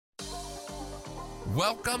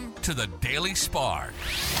Welcome to the Daily Spark,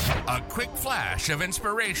 a quick flash of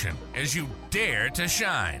inspiration as you dare to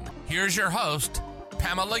shine. Here's your host,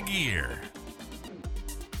 Pamela Gear.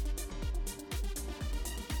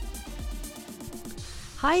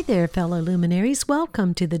 Hi there, fellow luminaries.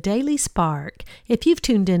 Welcome to the Daily Spark. If you've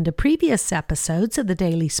tuned into previous episodes of the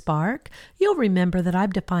Daily Spark, you'll remember that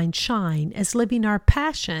I've defined shine as living our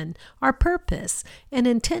passion, our purpose, and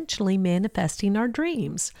intentionally manifesting our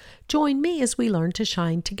dreams. Join me as we learn to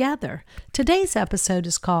shine together. Today's episode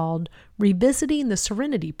is called Revisiting the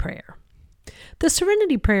Serenity Prayer. The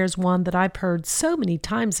Serenity Prayer is one that I've heard so many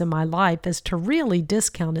times in my life as to really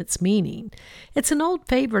discount its meaning. It's an old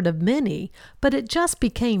favorite of many, but it just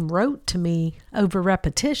became rote to me over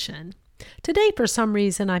repetition. Today, for some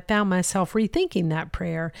reason, I found myself rethinking that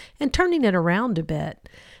prayer and turning it around a bit.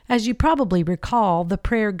 As you probably recall, the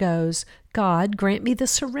prayer goes, God, grant me the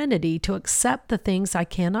serenity to accept the things I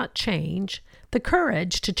cannot change, the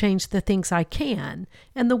courage to change the things I can,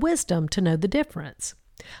 and the wisdom to know the difference.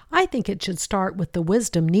 I think it should start with the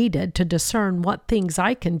wisdom needed to discern what things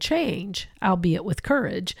I can change, albeit with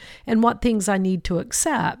courage, and what things I need to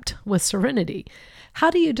accept with serenity.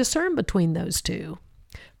 How do you discern between those two?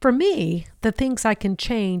 For me, the things I can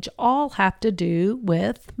change all have to do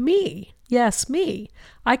with me. Yes, me.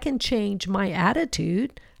 I can change my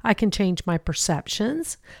attitude. I can change my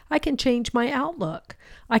perceptions. I can change my outlook.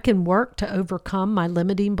 I can work to overcome my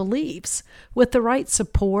limiting beliefs. With the right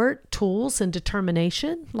support, tools, and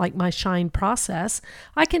determination, like my shine process,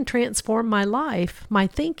 I can transform my life, my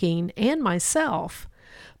thinking, and myself.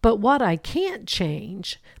 But what I can't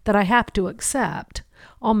change, that I have to accept,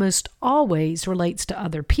 almost always relates to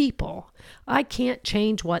other people. I can't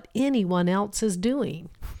change what anyone else is doing.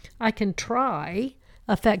 I can try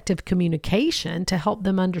effective communication to help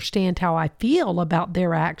them understand how I feel about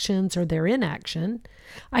their actions or their inaction.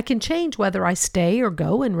 I can change whether I stay or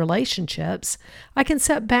go in relationships. I can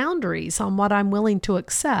set boundaries on what I'm willing to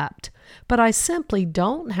accept, but I simply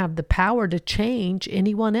don't have the power to change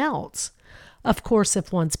anyone else. Of course,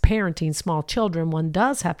 if one's parenting small children, one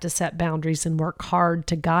does have to set boundaries and work hard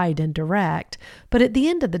to guide and direct. But at the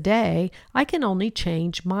end of the day, I can only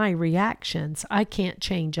change my reactions. I can't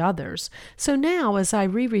change others. So now, as I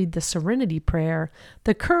reread the Serenity Prayer,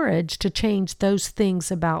 the courage to change those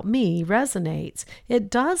things about me resonates.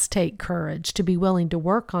 It does take courage to be willing to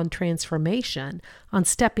work on transformation, on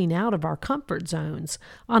stepping out of our comfort zones,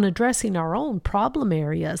 on addressing our own problem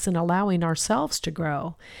areas and allowing ourselves to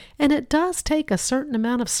grow. And it does take a certain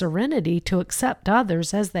amount of serenity to accept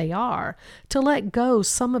others as they are, to let go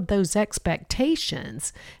some of those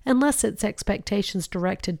expectations, unless it's expectations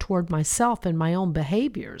directed toward myself and my own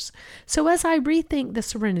behaviors. So as I rethink the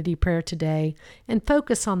Serenity Prayer today and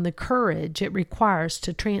focus on the courage it requires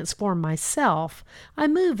to transform myself, I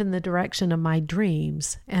move in the direction of my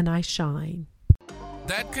dreams and I shine.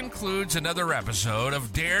 That concludes another episode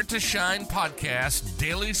of Dare to Shine Podcast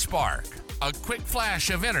Daily Spark, a quick flash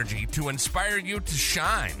of energy to inspire you to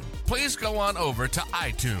shine. Please go on over to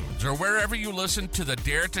iTunes or wherever you listen to the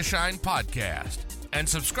Dare to Shine podcast and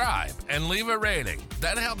subscribe and leave a rating.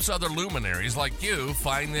 That helps other luminaries like you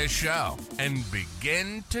find this show and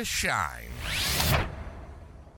begin to shine.